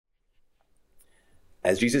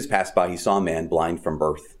As Jesus passed by, he saw a man blind from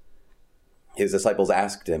birth. His disciples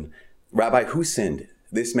asked him, "Rabbi, who sinned,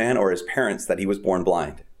 this man or his parents, that he was born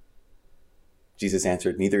blind?" Jesus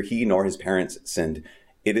answered, "Neither he nor his parents sinned.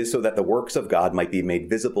 It is so that the works of God might be made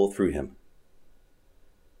visible through him.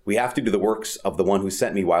 We have to do the works of the one who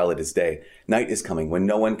sent me while it is day. Night is coming when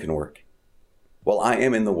no one can work. While I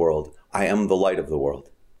am in the world, I am the light of the world."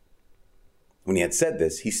 When he had said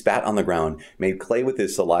this, he spat on the ground, made clay with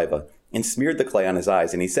his saliva, and smeared the clay on his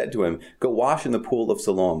eyes. And he said to him, "Go wash in the pool of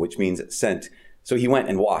Siloam," which means sent. So he went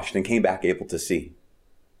and washed and came back able to see.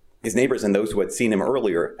 His neighbors and those who had seen him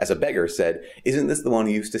earlier as a beggar said, "Isn't this the one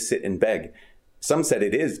who used to sit and beg?" Some said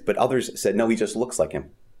it is, but others said, "No, he just looks like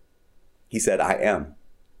him." He said, "I am."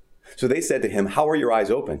 So they said to him, "How are your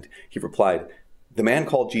eyes opened?" He replied, "The man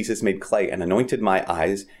called Jesus made clay and anointed my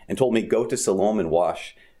eyes and told me, 'Go to Siloam and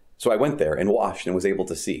wash.' So I went there and washed and was able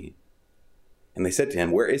to see." And they said to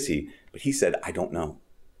him, "Where is he?" But he said, "I don't know."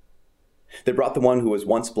 They brought the one who was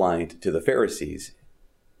once blind to the Pharisees.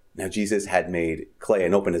 Now Jesus had made clay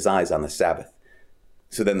and opened his eyes on the Sabbath.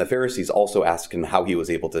 So then the Pharisees also asked him how he was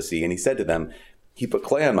able to see. And he said to them, "He put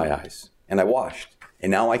clay on my eyes, and I washed,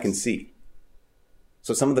 and now I can see."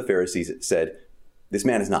 So some of the Pharisees said, "This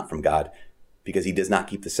man is not from God, because he does not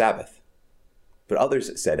keep the Sabbath." But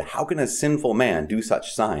others said, "How can a sinful man do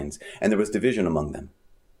such signs?" And there was division among them.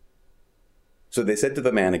 So they said to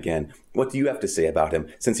the man again, "What do you have to say about him,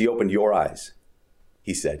 since he opened your eyes?"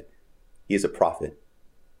 He said, "He is a prophet."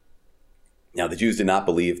 Now the Jews did not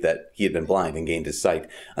believe that he had been blind and gained his sight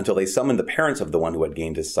until they summoned the parents of the one who had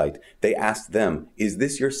gained his sight. They asked them, "Is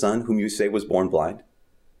this your son whom you say was born blind?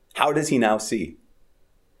 How does he now see?"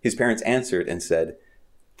 His parents answered and said,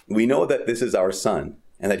 "We know that this is our son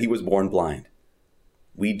and that he was born blind.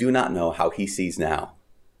 We do not know how he sees now,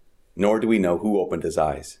 nor do we know who opened his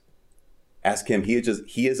eyes. Ask him, he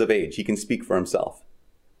is of age, he can speak for himself."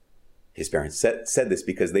 His parents said this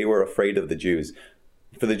because they were afraid of the Jews.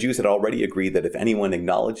 For the Jews had already agreed that if anyone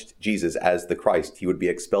acknowledged Jesus as the Christ, he would be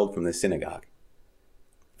expelled from the synagogue.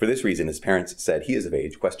 For this reason, his parents said, "He is of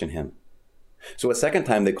age, question him." So a second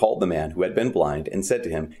time they called the man who had been blind and said to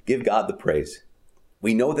him, "Give God the praise.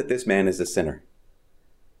 We know that this man is a sinner."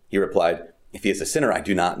 He replied, "If he is a sinner, I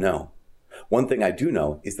do not know. One thing I do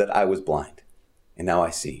know is that I was blind, and now I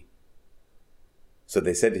see." So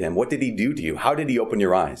they said to him, "What did he do to you? How did he open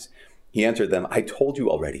your eyes?" He answered them, "I told you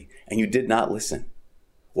already, and you did not listen.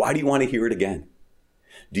 Why do you want to hear it again?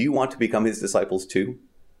 Do you want to become his disciples too?"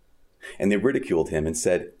 And they ridiculed him and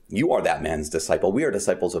said, "You are that man's disciple. We are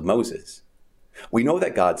disciples of Moses. We know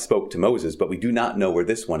that God spoke to Moses, but we do not know where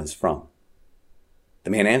this one is from." The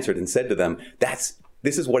man answered and said to them,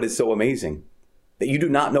 This is what is so amazing, that you do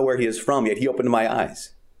not know where he is from, yet he opened my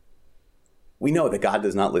eyes. We know that God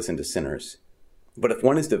does not listen to sinners, but if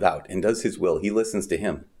one is devout and does his will, he listens to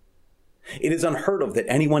him. It is unheard of that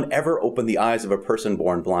anyone ever opened the eyes of a person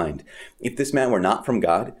born blind. If this man were not from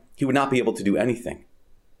God, he would not be able to do anything.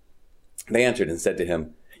 They answered and said to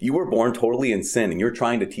him, "You were born totally in sin, and you're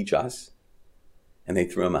trying to teach us?" And they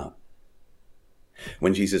threw him out.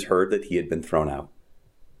 When Jesus heard that he had been thrown out,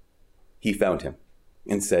 he found him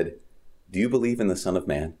and said, "Do you believe in the Son of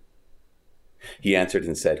Man?" He answered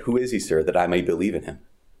and said, "Who is he, sir, that I may believe in him?"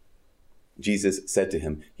 Jesus said to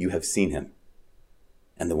him, "You have seen him,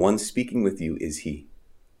 and the one speaking with you is he."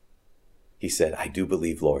 He said, "I do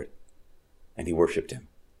believe, Lord," and he worshipped him.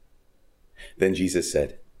 Then Jesus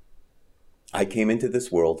said, "I came into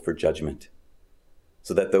this world for judgment,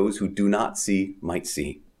 so that those who do not see might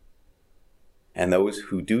see, and those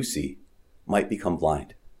who do see might become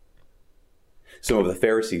blind." Some of the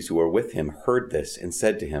Pharisees who were with him heard this and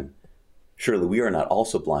said to him, "Surely we are not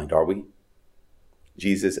also blind, are we?"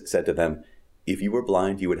 Jesus said to them, "If you were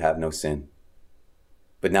blind, you would have no sin.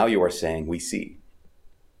 But now you are saying, 'We see.'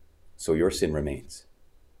 So your sin remains."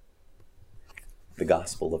 The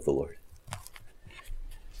Gospel of the Lord.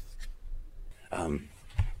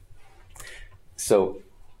 So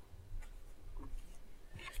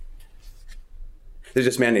there's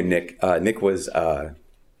this man named Nick. Nick was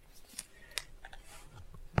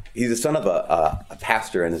he's the son of a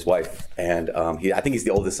pastor and his wife, and I think he's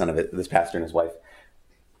the oldest son of this pastor and his wife.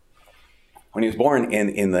 When he was born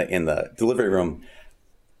in the delivery room,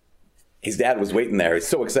 his dad was waiting there. He's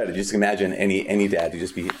so excited. Just imagine any dad would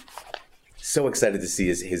just be so excited to see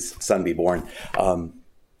his son be born.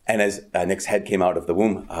 And as Nick's head came out of the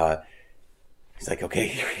womb, he's like, "Okay,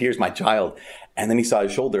 here's my child." And then he saw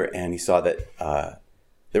his shoulder, and he saw that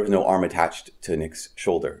there was no arm attached to Nick's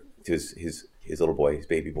shoulder, to his little boy, his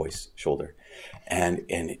baby boy's shoulder. And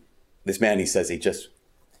this man, he says,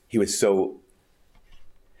 he was so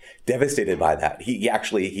devastated by that.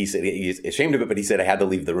 He said he's ashamed of it, but he said, I had to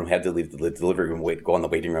leave the room, had to leave the delivery room, go in the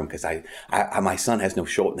waiting room because my son has no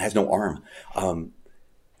shoulder, has no arm. And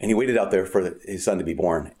he waited out there for his son to be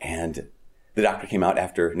born. And the doctor came out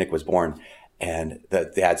after Nick was born, and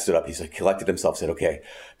the dad stood up. He's like, collected himself, said, okay,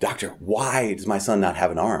 doctor, why does my son not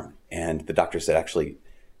have an arm? And the doctor said, actually,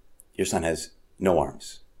 your son has no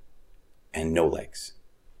arms and no legs.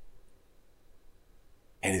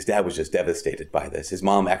 And his dad was just devastated by this. His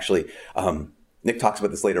mom actually, Nick talks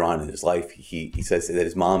about this later on in his life. He says that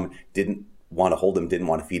his mom didn't want to hold him, didn't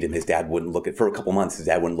want to feed him. His dad wouldn't look at, for a couple months, his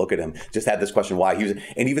dad wouldn't look at him, just had this question why.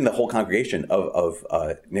 And even the whole congregation of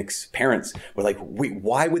Nick's parents were like, wait,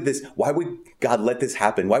 why would God let this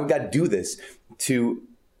happen? Why would God do this to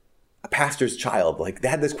a pastor's child? Like, they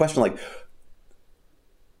had this question like,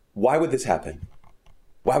 why would this happen?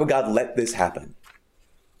 Why would God let this happen?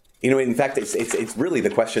 In fact, it's really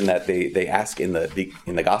the question that they ask in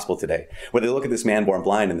the gospel today, where they look at this man born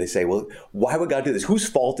blind and they say, well, why would God do this? Whose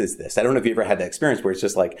fault is this? I don't know if you ever had that experience where it's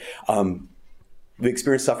just like, we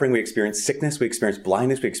experience suffering, we experience sickness, we experience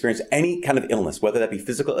blindness, we experience any kind of illness, whether that be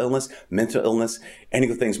physical illness, mental illness, any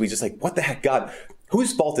of the things. We just like, what the heck, God,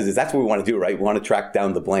 whose fault is this? That's what we want to do, right? We want to track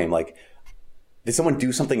down the blame. Like, did someone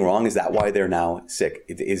do something wrong? Is that why they're now sick?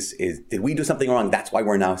 Did we do something wrong? That's why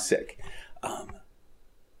we're now sick.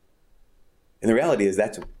 And the reality is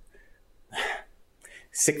that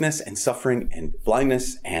sickness and suffering and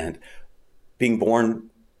blindness and being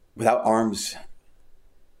born without arms,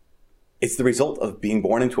 it's the result of being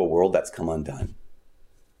born into a world that's come undone.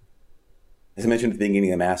 As I mentioned at the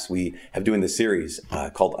beginning of the Mass, we have doing this series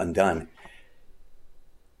called Undone.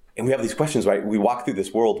 And we have these questions, right? We walk through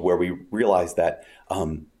this world where we realize that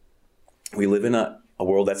we live in a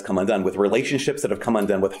world that's come undone, with relationships that have come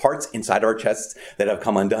undone, with hearts inside our chests that have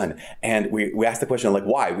come undone. And we ask the question, like,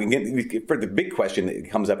 why? For the big question that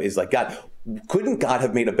comes up is like, God, couldn't God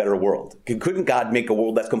have made a better world? Couldn't God make a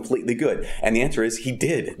world that's completely good? And the answer is he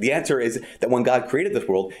did. The answer is that when God created this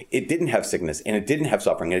world, it didn't have sickness, and it didn't have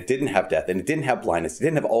suffering, and it didn't have death, and it didn't have blindness. It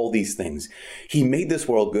didn't have all these things. He made this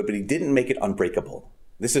world good, but he didn't make it unbreakable.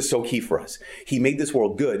 This is so key for us. He made this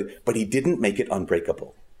world good, but he didn't make it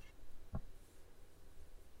unbreakable.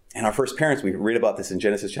 And our first parents, we read about this in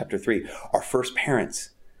Genesis chapter 3, our first parents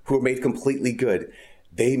who were made completely good,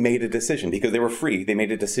 they made a decision because they were free. They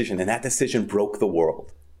made a decision, and that decision broke the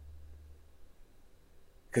world.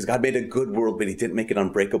 Because God made a good world, but he didn't make an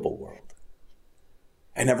unbreakable world.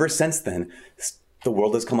 And ever since then, the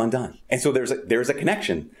world has come undone. And so there's a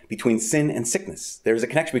connection between sin and sickness. There's a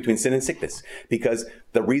connection between sin and sickness, because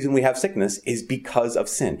the reason we have sickness is because of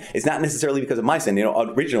sin. It's not necessarily because of my sin.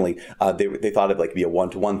 Originally, they thought it like be a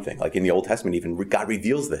one-to-one thing. Like in the Old Testament, even God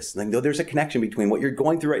reveals this. Like, no, there's a connection between what you're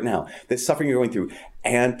going through right now, this suffering you're going through,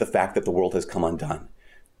 and the fact that the world has come undone.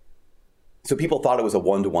 So people thought it was a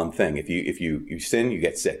one-to-one thing. If you sin, you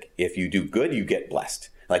get sick. If you do good, you get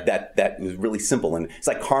blessed. Like that was really simple, and it's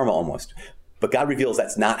like karma almost. But God reveals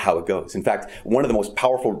that's not how it goes. In fact, one of the most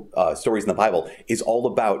powerful stories in the Bible is all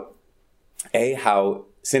about, A, how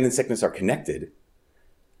sin and sickness are connected,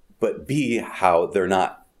 but B, how they're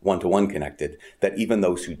not one-to-one connected, that even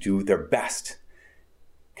those who do their best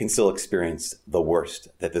can still experience the worst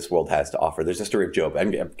that this world has to offer. There's a story of Job.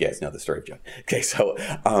 You guys know the story of Job. Okay, so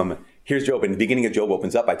here's Job. And the beginning of Job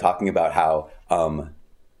opens up by talking about how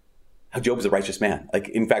Job is a righteous man. Like,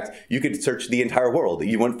 in fact, you could search the entire world.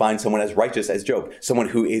 You wouldn't find someone as righteous as Job. Someone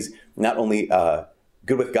who is not only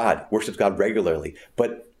good with God, worships God regularly,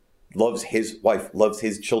 but loves his wife, loves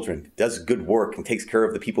his children, does good work, and takes care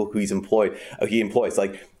of the people who he employs.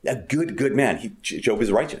 Like a good man. Job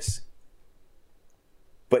is righteous.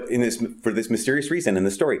 But for this mysterious reason in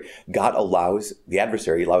the story, God allows the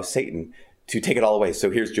adversary, allows Satan to take it all away. So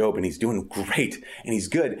here's Job, and he's doing great, and he's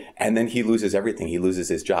good, and then he loses everything. He loses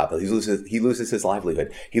his job. He loses his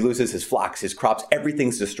livelihood. He loses his flocks, his crops.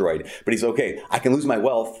 Everything's destroyed. But he's okay. I can lose my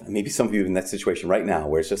wealth. Maybe some of you are in that situation right now,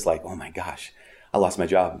 where it's just like, oh my gosh, I lost my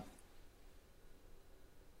job.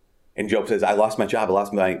 And Job says, I lost my job. I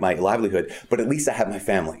lost my livelihood, but at least I have my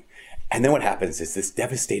family. And then what happens is this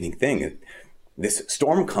devastating thing. This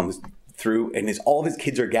storm comes through, and all of his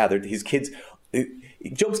kids are gathered.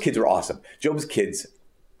 Job's kids are awesome. Job's kids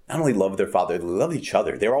not only love their father, they love each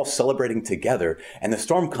other. They're all celebrating together. And the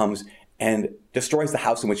storm comes and destroys the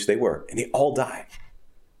house in which they were. And they all die.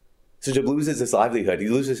 So Job loses his livelihood. He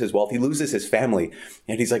loses his wealth. He loses his family.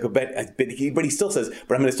 And he's like, but he still says,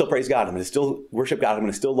 but I'm going to still praise God. I'm going to still worship God. I'm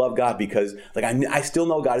going to still love God because I still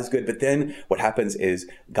know God is good. But then what happens is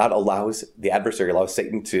God allows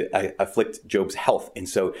Satan to afflict Job's health. And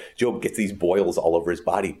so Job gets these boils all over his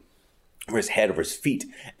body. over his head, over his feet,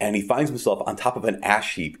 and he finds himself on top of an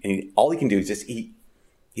ash heap. And all he can do is just eat.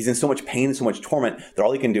 He's in so much pain and so much torment that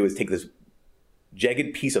all he can do is take this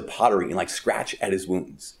jagged piece of pottery and like scratch at his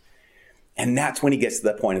wounds. And that's when he gets to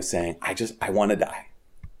that point of saying, I want to die.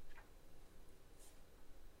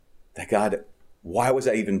 That God, why was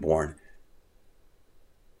I even born?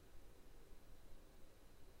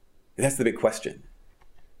 And that's the big question.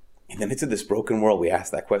 In the midst of this broken world, we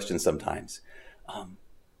ask that question sometimes.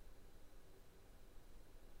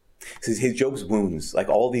 His Job's wounds, like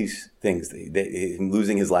all these things,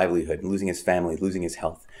 losing his livelihood, losing his family, losing his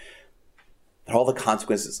health, they're all the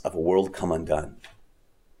consequences of a world come undone.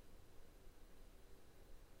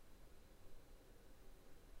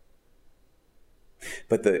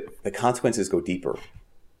 But the consequences go deeper.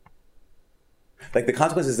 Like the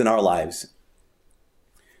consequences in our lives,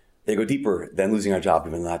 they go deeper than losing our job,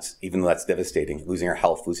 even though that's devastating. Losing our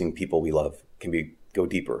health, losing people we love go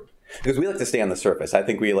deeper. Because we like to stay on the surface. I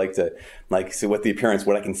think we like to see what the appearance,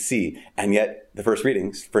 what I can see. And yet the first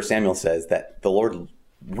readings, 1 Samuel says that the Lord,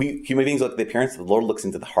 we human beings look at the appearance, the Lord looks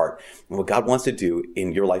into the heart. And what God wants to do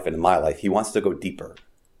in your life and in my life, he wants to go deeper.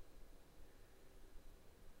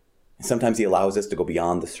 And sometimes he allows us to go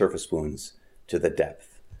beyond the surface wounds to the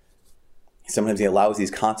depth. Sometimes he allows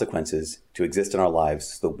these consequences to exist in our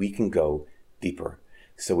lives so that we can go deeper.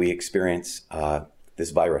 So we experience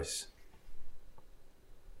this virus.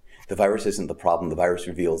 The virus isn't the problem. The virus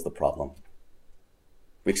reveals the problem.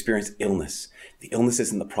 We experience illness. The illness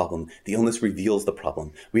isn't the problem. The illness reveals the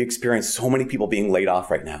problem. We experience so many people being laid off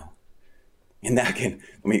right now. And that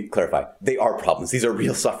let me clarify, they are problems. These are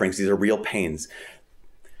real sufferings. These are real pains.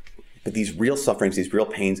 But these real sufferings, these real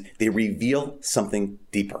pains, they reveal something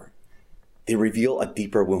deeper. They reveal a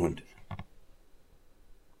deeper wound.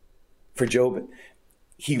 For Job,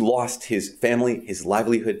 he lost his family, his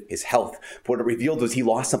livelihood, his health. But what it revealed was he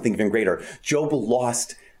lost something even greater. Job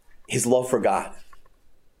lost his love for God.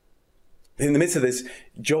 In the midst of this,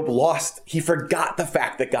 he forgot the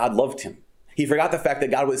fact that God loved him. He forgot the fact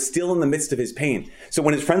that God was still in the midst of his pain. So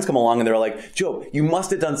when his friends come along and they're like, Job, you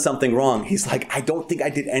must have done something wrong. He's like, I don't think I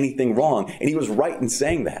did anything wrong. And he was right in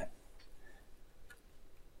saying that.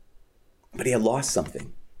 But he had lost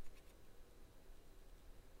something.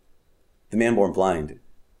 The man born blind,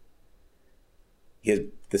 he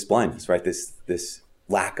had this blindness, right? This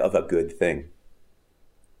lack of a good thing.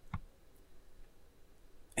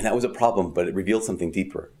 And that was a problem, but it revealed something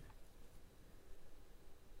deeper.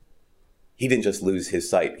 He didn't just lose his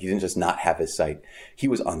sight. He didn't just not have his sight. He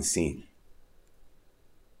was unseen.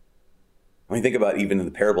 When you think about even in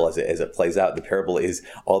the parable as it plays out, the parable is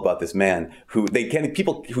all about this man who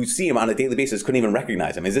people who see him on a daily basis couldn't even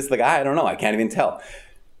recognize him. Is this the guy? I don't know. I can't even tell.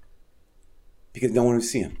 Because no one would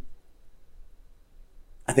see him.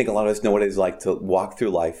 I think a lot of us know what it is like to walk through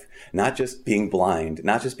life, not just being blind,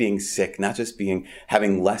 not just being sick, not just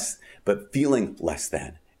having less, but feeling less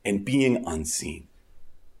than and being unseen.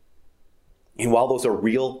 And while those are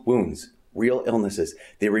real wounds, real illnesses,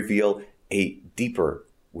 they reveal a deeper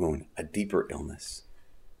wound, a deeper illness.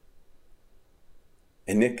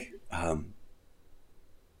 And Nick, a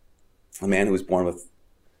man who was born with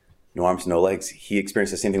no arms, no legs, he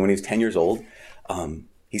experienced the same thing when he was 10 years old.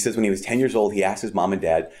 He says when he was 10 years old, he asked his mom and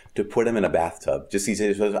dad to put him in a bathtub. He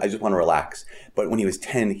says, I just want to relax. But when he was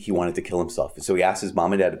 10, he wanted to kill himself. And so he asked his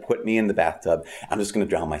mom and dad to put me in the bathtub. I'm just going to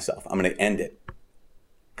drown myself. I'm going to end it.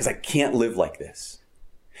 Because I can't live like this.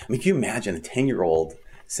 I mean, can you imagine a 10-year-old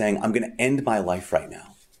saying, I'm going to end my life right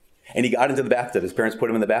now? And he got into the bathtub. His parents put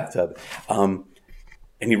him in the bathtub. And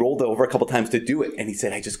he rolled over a couple times to do it. And he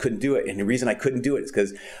said, I just couldn't do it. And the reason I couldn't do it is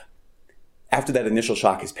because after that initial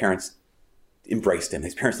shock, his parents embraced him.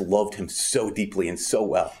 His parents loved him so deeply and so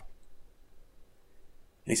well.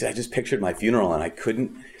 And he said, I just pictured my funeral and I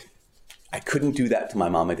couldn't do that to my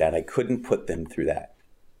mom and dad. I couldn't put them through that.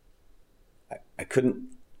 I couldn't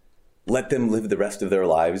let them live the rest of their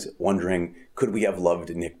lives wondering, could we have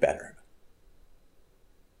loved Nick better?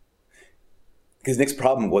 Because Nick's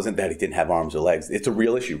problem wasn't that he didn't have arms or legs. It's a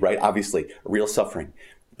real issue, right? Obviously, a real suffering.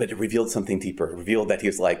 But it revealed something deeper. It revealed that he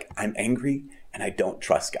was like, I'm angry and I don't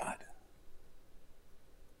trust God.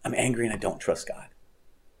 I'm angry and I don't trust God.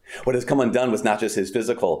 What has come undone was not just his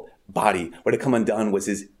physical body. What had come undone was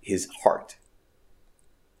his heart.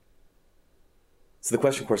 So the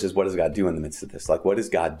question, of course, is what does God do in the midst of this? Like, what does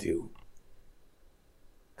God do?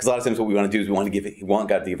 Because a lot of times what we want to do is we want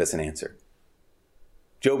God to give us an answer.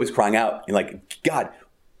 Job is crying out and like, God,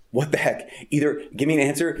 what the heck? Either give me an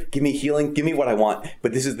answer, give me healing, give me what I want.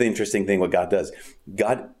 But this is the interesting thing, what God does.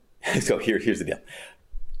 So here's the deal.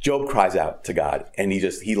 Job cries out to God, and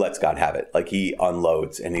he lets God have it. Like, he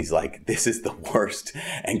unloads, and he's like, this is the worst.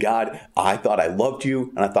 And God, I thought I loved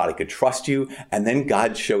you, and I thought I could trust you. And then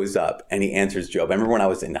God shows up, and he answers Job. I remember when I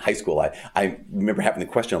was in high school, I remember having the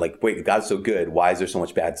question, like, wait, God's so good. Why is there so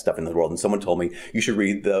much bad stuff in the world? And someone told me, you should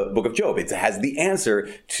read the book of Job. It has the answer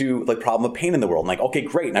to the problem of pain in the world. I'm like, okay,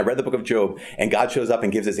 great. And I read the book of Job, and God shows up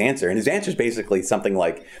and gives his answer. And his answer is basically something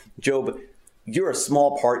like, Job, you're a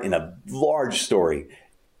small part in a large story,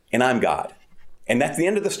 and I'm God. And that's the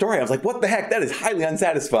end of the story. I was like, what the heck? That is highly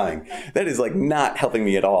unsatisfying. That is like not helping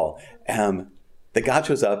me at all. That God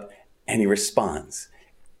shows up and he responds.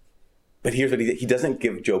 But here's what he doesn't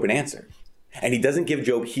give Job an answer. And he doesn't give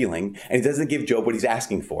Job healing. And he doesn't give Job what he's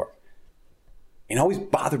asking for. And it always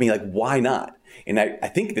bothered me, like, why not? And I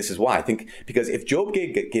think this is why. I think because if Job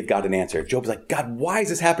gave God an answer, if Job's like, God, why is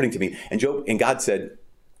this happening to me? And God said,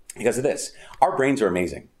 because of this, our brains are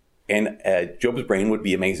amazing. And Job's brain would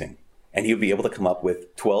be amazing. And he would be able to come up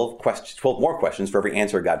with 12 more questions for every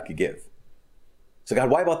answer God could give. So God,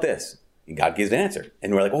 why about this? And God gives an answer.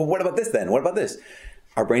 And we're like, well, what about this then? What about this?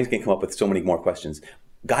 Our brains can come up with so many more questions.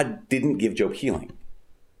 God didn't give Job healing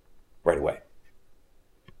right away.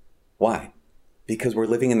 Why? Because we're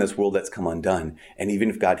living in this world that's come undone. And even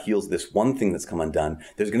if God heals this one thing that's come undone,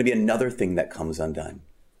 there's going to be another thing that comes undone.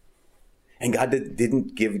 And God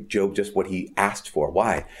didn't give Job just what he asked for.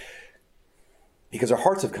 Why? Because our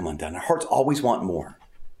hearts have come undone. Our hearts always want more.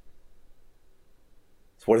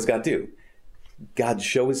 So what does God do? God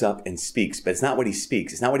shows up and speaks, but it's not what he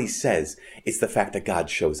speaks. It's not what he says. It's the fact that God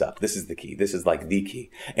shows up. This is the key. This is like the key.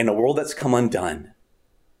 In a world that's come undone,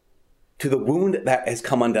 to the wound that has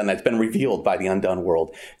come undone, that's been revealed by the undone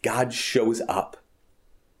world, God shows up.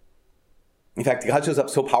 In fact, God shows up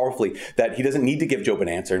so powerfully that he doesn't need to give Job an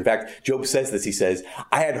answer. In fact, Job says this. He says,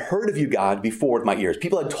 I had heard of you, God, before with my ears.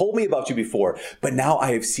 People had told me about you before, but now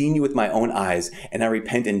I have seen you with my own eyes, and I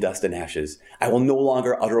repent in dust and ashes. I will no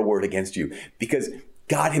longer utter a word against you, because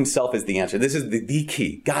God himself is the answer. This is the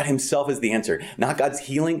key. God himself is the answer. Not God's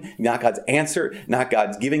healing, not God's answer, not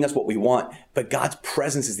God's giving us what we want, but God's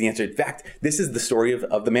presence is the answer. In fact, this is the story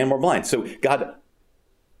of the man born blind. So God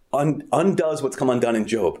undoes what's come undone in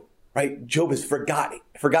Job. Right? Job has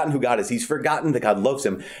forgotten who God is. He's forgotten that God loves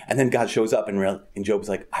him. And then God shows up and Job's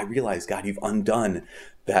like, I realize, God, you've undone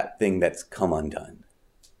that thing that's come undone.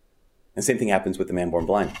 And the same thing happens with the man born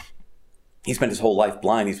blind. He spent his whole life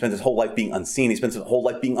blind. He spent his whole life being unseen. He spent his whole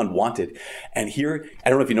life being unwanted. And here, I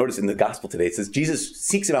don't know if you noticed in the gospel today, it says Jesus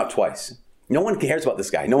seeks him out twice. No one cares about this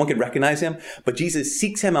guy. No one can recognize him. But Jesus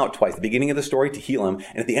seeks him out twice. The beginning of the story to heal him.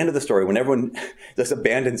 And at the end of the story, when everyone just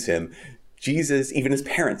abandons him, Jesus, even his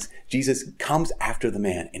parents, Jesus comes after the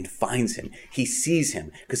man and finds him. He sees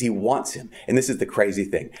him because he wants him. And this is the crazy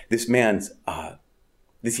thing. This man's,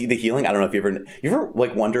 the healing, I don't know if you ever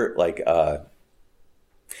like wonder, like,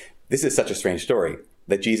 this is such a strange story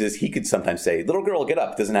that Jesus, he could sometimes say, little girl, get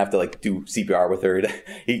up. Doesn't have to like do CPR with her.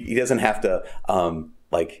 He doesn't have to, I'm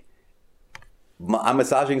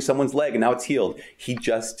massaging someone's leg and now it's healed. He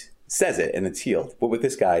just says it and it's healed. But with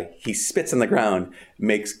this guy, he spits on the ground,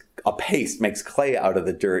 makes a paste, makes clay out of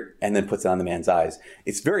the dirt, and then puts it on the man's eyes.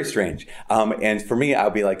 It's very strange. And for me,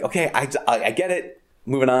 I'll be like, okay, I get it.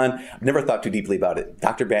 Moving on. I've never thought too deeply about it.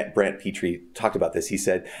 Dr. Brant Petrie talked about this. He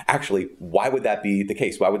said, actually, why would that be the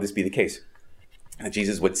case? Why would this be the case? And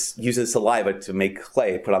Jesus would use his saliva to make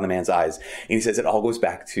clay, put on the man's eyes. And he says it all goes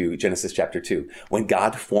back to Genesis chapter 2, when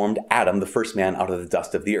God formed Adam, the first man, out of the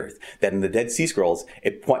dust of the earth. That in the Dead Sea Scrolls,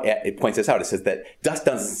 it points this out. It says that dust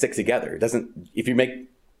doesn't stick together. It doesn't, if you make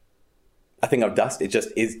a thing of dust, it just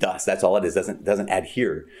is dust. That's all it is. Doesn't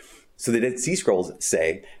adhere. So the Dead Sea Scrolls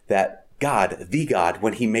say that God, the God,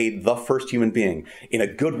 when he made the first human being in a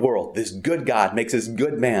good world, this good God makes this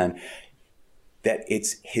good man, that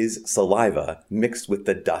it's his saliva mixed with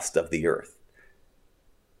the dust of the earth,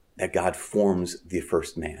 that God forms the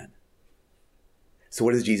first man. So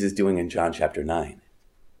what is Jesus doing in John chapter 9?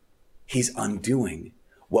 He's undoing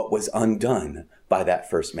what was undone by that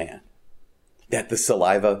first man. That the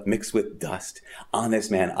saliva mixed with dust on this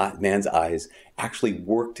man's eyes actually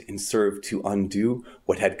worked and served to undo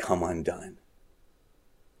what had come undone.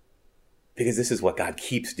 Because this is what God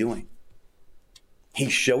keeps doing. He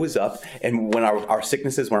shows up, and when our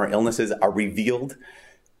sicknesses, when our illnesses are revealed,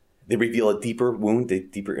 they reveal a deeper wound, a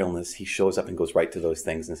deeper illness. He shows up and goes right to those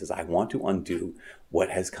things and says, I want to undo what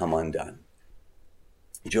has come undone.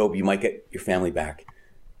 Job, you might get your family back.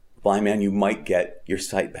 Blind man, you might get your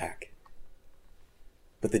sight back.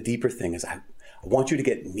 But the deeper thing is, I want you to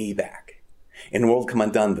get me back. In a world come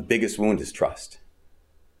undone, the biggest wound is trust.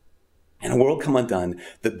 In a world come undone,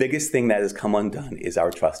 the biggest thing that has come undone is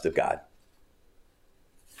our trust of God.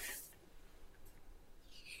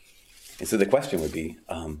 And so the question would be,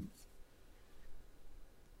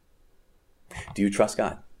 do you trust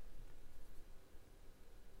God?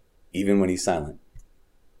 Even when he's silent?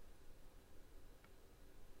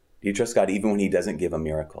 Do you trust God even when he doesn't give a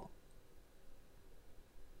miracle?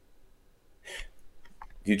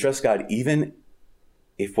 Do you trust God even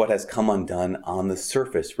if what has come undone on the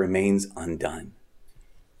surface remains undone?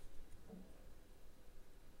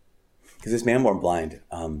 Because this man born blind,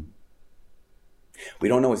 we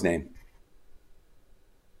don't know his name.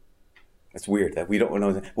 It's weird that we don't know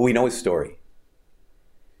his name, but we know his story.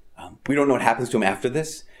 We don't know what happens to him after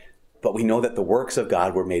this, but we know that the works of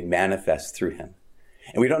God were made manifest through him.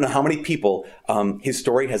 And we don't know how many people his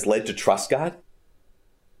story has led to trust God,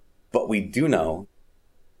 but we do know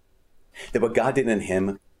that what God did in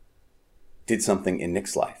him did something in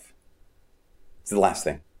Nick's life. It's the last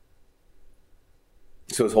thing.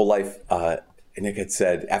 So his whole life, Nick had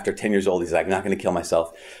said, after 10 years old, he's like, I'm not going to kill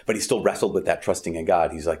myself. But he still wrestled with that trusting in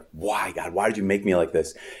God. He's like, why, God? Why did you make me like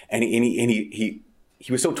this? And he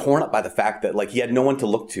was so torn up by the fact that, like, he had no one to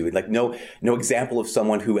look to, like no example of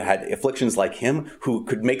someone who had afflictions like him who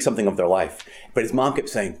could make something of their life. But his mom kept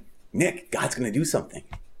saying, Nick, God's going to do something.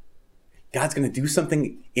 God's going to do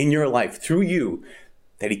something in your life through you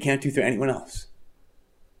that he can't do through anyone else.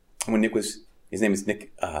 And when his name is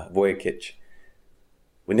Nick Vujicic.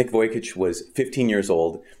 When Nick Vujicic was 15 years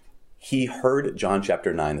old, he heard John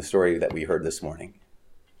chapter 9, the story that we heard this morning.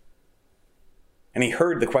 And he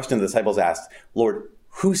heard the question the disciples asked, Lord,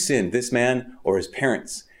 who sinned, this man or his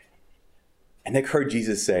parents? And Nick heard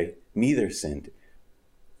Jesus say, neither sinned.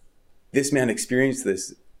 This man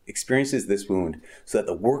experiences this wound so that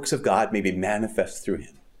the works of God may be manifest through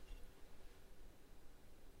him.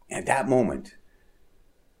 And at that moment,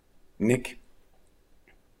 Nick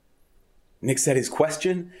said his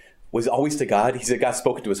question was always to God. He said God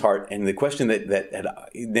spoke into his heart. And the question that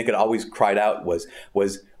Nick had always cried out was,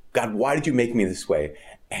 God, why did you make me this way?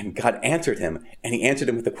 And God answered him, and he answered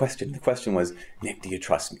him with a question. The question was, Nick, do you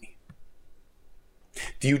trust me?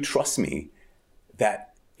 Do you trust me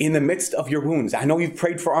that in the midst of your wounds, I know you've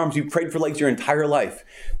prayed for arms, you've prayed for legs your entire life,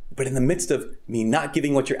 but in the midst of me not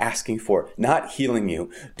giving what you're asking for, not healing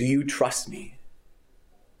you, do you trust me?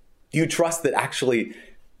 Do you trust that actually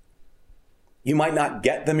you might not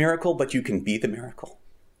get the miracle, but you can be the miracle?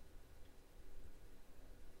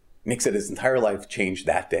 Nick said his entire life changed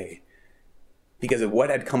that day because of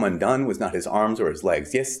what had come undone was not his arms or his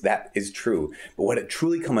legs. Yes, that is true. But what had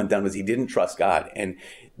truly come undone was he didn't trust God. And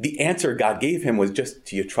the answer God gave him was just,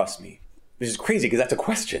 do you trust me? Which is crazy because that's a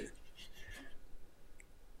question.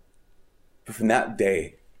 But from that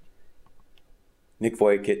day, Nick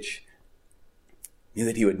Vujicic knew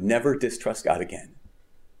that he would never distrust God again.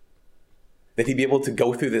 That he'd be able to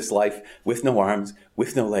go through this life with no arms,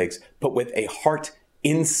 with no legs, but with a heart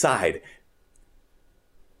inside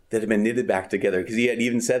that had been knitted back together. Because he had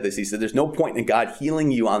even said this. He said, there's no point in God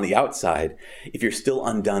healing you on the outside if you're still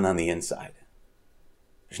undone on the inside.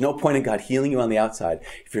 There's no point in God healing you on the outside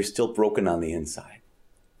if you're still broken on the inside.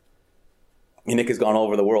 And Nick has gone all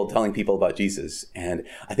over the world telling people about Jesus. And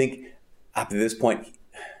I think up to this point,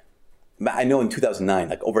 I know in 2009,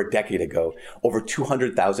 like over a decade ago, over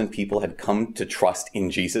 200,000 people had come to trust in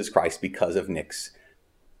Jesus Christ because of Nick's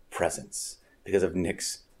presence, because of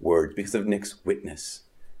Nick's word, because of Nick's witness.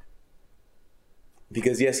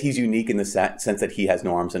 Because yes, he's unique in the sense that he has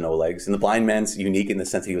no arms and no legs. And the blind man's unique in the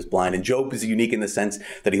sense that he was blind. And Job is unique in the sense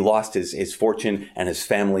that he lost his fortune and his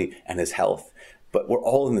family and his health. But we're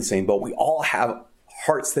all in the same boat. We all have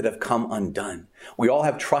hearts that have come undone. We all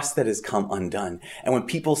have trust that has come undone. And when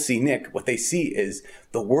people see Nick, what they see is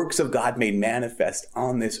the works of God made manifest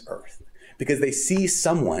on this earth. Because they see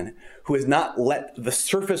someone who has not let the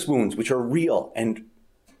surface wounds, which are real and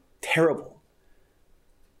terrible,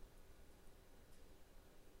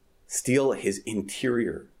 steal his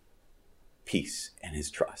interior peace and his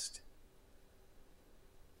trust.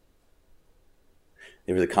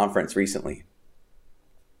 There was a conference recently.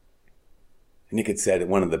 Nick had said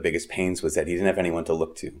one of the biggest pains was that he didn't have anyone to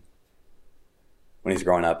look to. When he's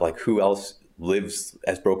growing up, like, who else lives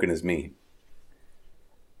as broken as me?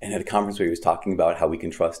 And at a conference where he was talking about how we can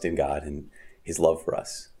trust in God and his love for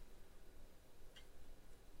us.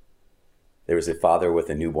 There was a father with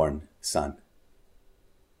a newborn son.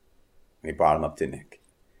 And he brought him up to Nick.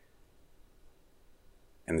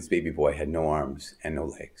 And this baby boy had no arms and no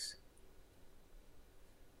legs.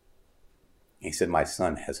 He said, my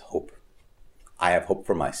son has hope. I have hope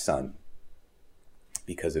for my son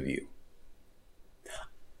because of you.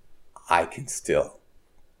 I can still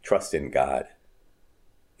trust in God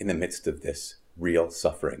in the midst of this real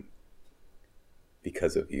suffering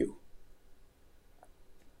because of you.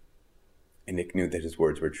 And Nick knew that his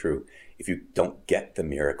words were true. If you don't get the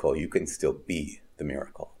miracle, you can still be the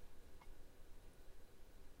miracle.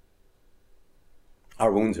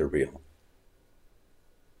 Our wounds are real.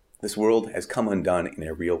 This world has come undone in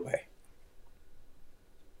a real way.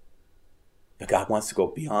 But God wants to go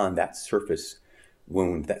beyond that surface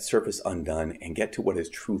wound, that surface undone, and get to what has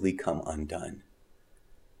truly come undone.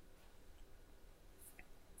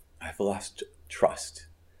 I've lost trust.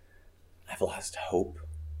 I've lost hope.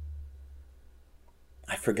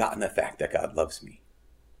 I've forgotten the fact that God loves me.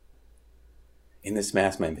 In this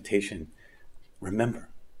Mass, my invitation, remember,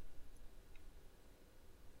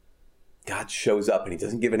 God shows up and he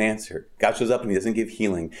doesn't give an answer. God shows up and he doesn't give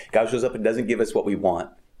healing. God shows up and doesn't give us what we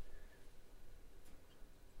want.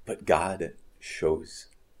 But God shows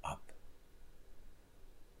up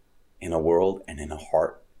in a world and in a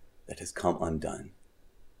heart that has come undone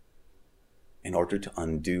in order to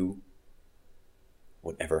undo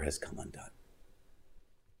whatever has come undone.